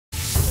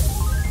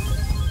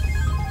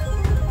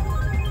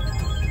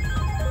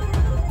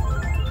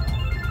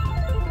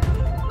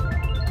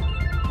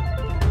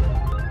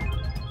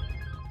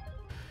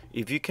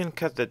If you can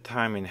cut the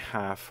time in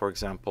half, for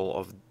example,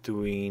 of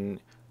doing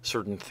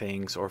certain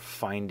things or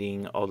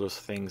finding all those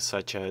things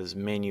such as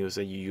menus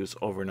that you use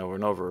over and over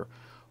and over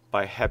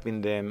by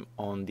having them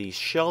on these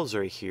shelves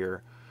right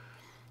here,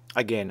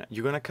 again,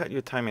 you're going to cut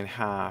your time in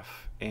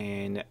half,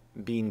 and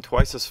being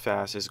twice as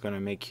fast is going to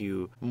make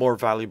you more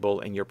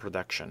valuable in your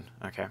production.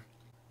 Okay.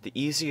 The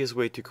easiest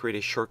way to create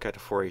a shortcut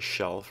for a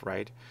shelf,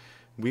 right?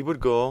 We would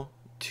go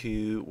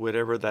to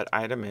whatever that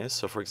item is.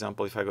 So for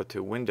example, if I go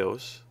to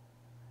Windows,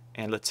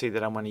 and let's say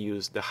that I want to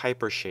use the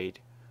hypershade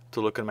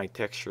to look at my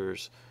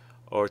textures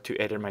or to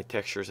edit my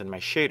textures and my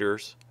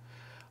shaders,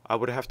 I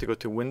would have to go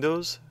to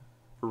Windows,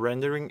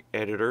 Rendering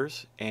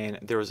Editors, and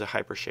there is a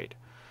hypershade.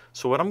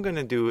 So what I'm going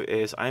to do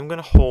is I'm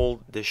going to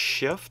hold the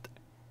Shift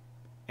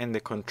and the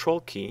Control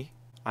key.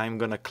 I'm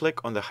going to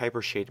click on the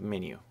hypershade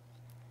menu.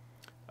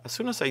 As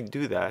soon as I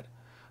do that,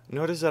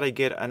 notice that I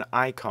get an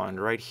icon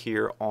right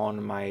here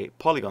on my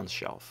polygon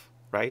shelf,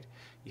 right?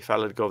 If I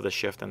let go of the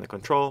Shift and the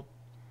Control,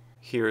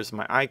 here's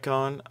my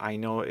icon. I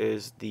know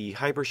is the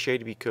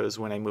hypershade because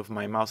when I move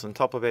my mouse on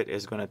top of it,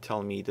 it's going to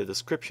tell me the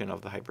description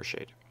of the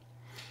hypershade.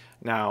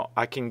 Now,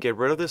 I can get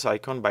rid of this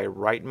icon by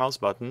right mouse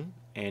button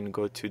and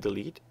go to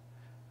delete.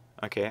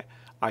 Okay,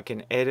 I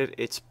can edit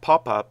its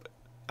pop-up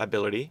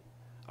ability.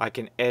 I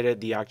can edit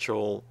the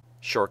actual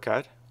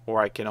shortcut,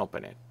 or I can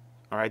open it.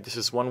 All right, this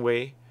is one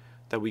way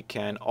that we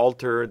can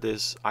alter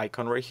this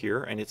icon right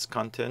here and its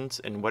contents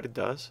and what it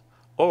does.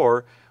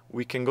 Or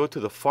we can go to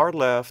the far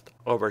left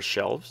of our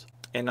shelves,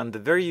 and on the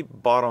very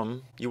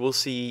bottom you will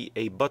see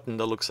a button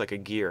that looks like a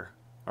gear.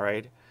 All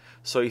right,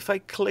 so if I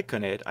click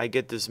on it, I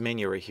get this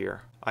menu right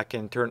here. I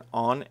can turn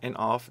on and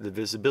off the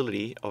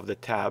visibility of the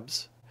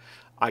tabs.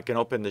 I can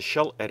open the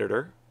shelf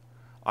editor.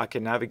 I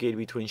can navigate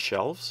between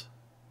shelves.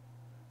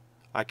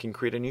 I can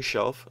create a new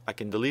shelf. I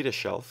can delete a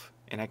shelf,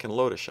 and I can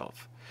load a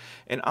shelf.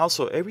 And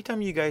also, every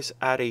time you guys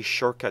add a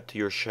shortcut to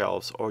your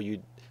shelves, or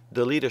you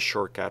delete a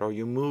shortcut, or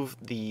you move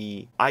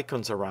the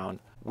icons around,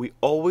 we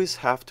always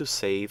have to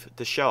save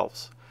the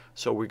shelves.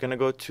 So we're going to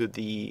go to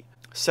the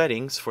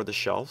settings for the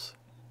shelves,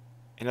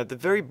 and at the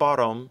very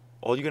bottom,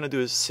 all you're going to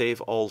do is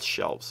save all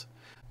shelves.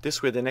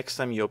 This way, the next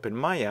time you open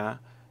Maya,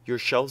 your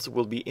shelves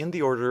will be in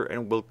the order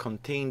and will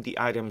contain the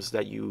items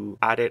that you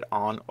added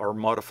on or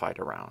modified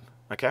around.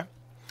 Okay?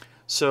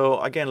 So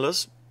again,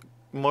 let's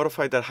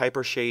modify that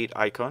hypershade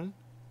icon.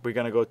 We're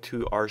going to go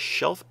to our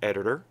shelf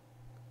editor.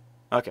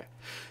 Okay.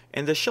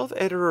 And the shelf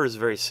editor is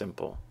very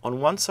simple. On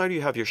one side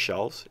you have your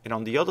shelves, and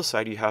on the other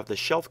side you have the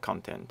shelf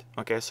content.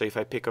 Okay, so if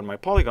I pick on my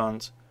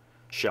polygons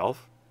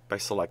shelf by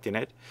selecting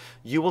it,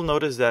 you will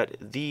notice that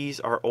these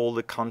are all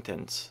the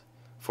contents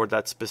for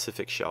that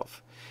specific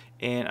shelf.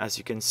 And as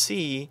you can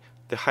see,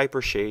 the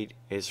hypershade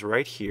is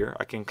right here.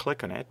 I can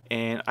click on it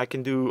and I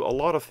can do a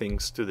lot of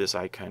things to this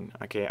icon.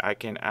 Okay, I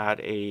can add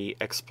a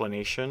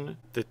explanation.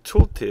 The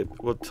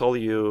tooltip will tell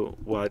you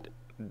what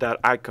that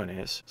icon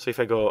is. So if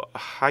I go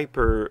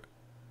hypershade,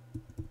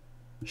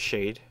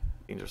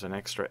 I think there's an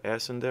extra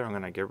S in there. I'm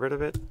gonna get rid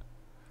of it.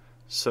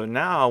 So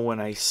now when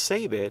I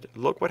save it,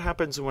 look what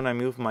happens when I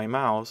move my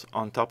mouse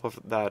on top of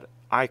that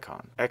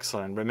icon.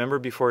 Excellent. Remember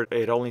before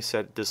it only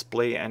said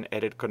display and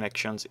edit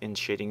connections in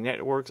shading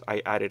networks.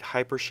 I added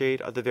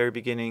hypershade at the very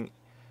beginning,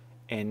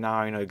 and now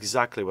I know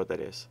exactly what that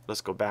is.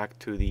 Let's go back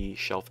to the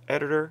shelf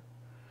editor,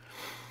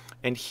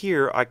 and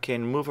here I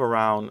can move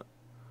around.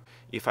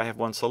 If I have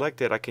one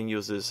selected, I can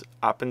use this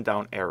up and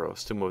down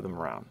arrows to move them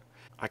around.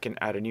 I can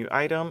add a new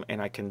item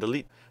and I can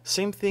delete.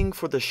 Same thing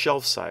for the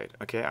shelf side.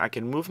 Okay, I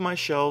can move my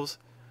shelves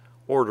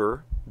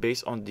order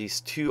based on these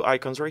two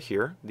icons right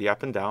here, the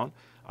up and down.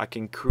 I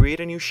can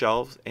create a new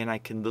shelf and I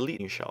can delete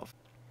a new shelf.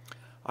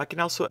 I can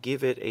also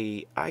give it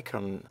a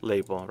icon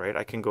label, right?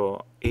 I can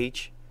go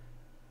H,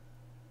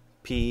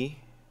 P,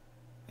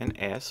 and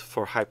S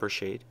for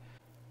hypershade.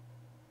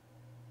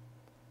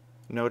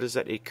 Notice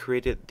that it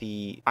created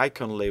the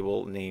icon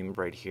label name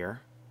right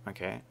here.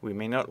 Okay, we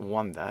may not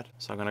want that,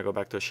 so I'm going to go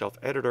back to the shelf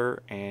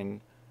editor and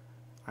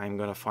I'm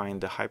going to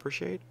find the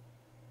hypershade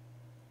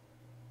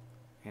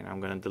and I'm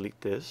going to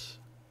delete this.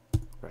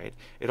 Right,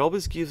 it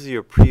always gives you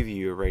a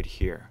preview right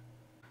here,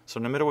 so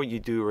no matter what you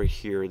do right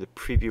here, the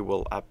preview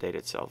will update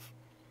itself.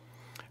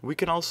 We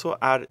can also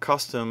add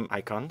custom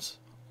icons.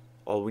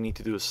 All we need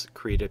to do is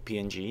create a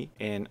PNG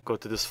and go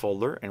to this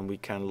folder, and we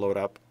can load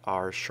up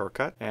our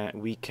shortcut,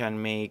 and we can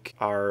make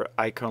our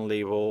icon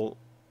label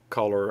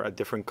color a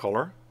different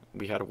color.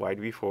 We had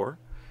white before.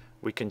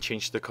 We can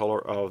change the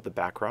color of the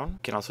background.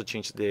 We can also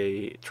change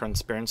the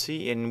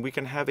transparency, and we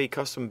can have a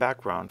custom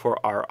background for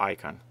our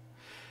icon.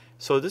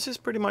 So this is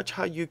pretty much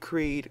how you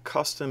create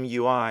custom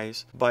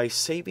UIs by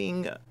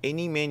saving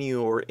any menu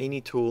or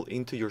any tool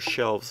into your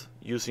shelves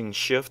using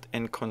Shift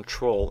and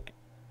Control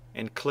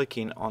and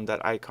clicking on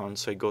that icon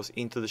so it goes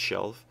into the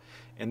shelf.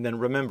 And then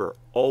remember,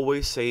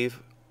 always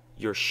save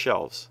your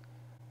shelves.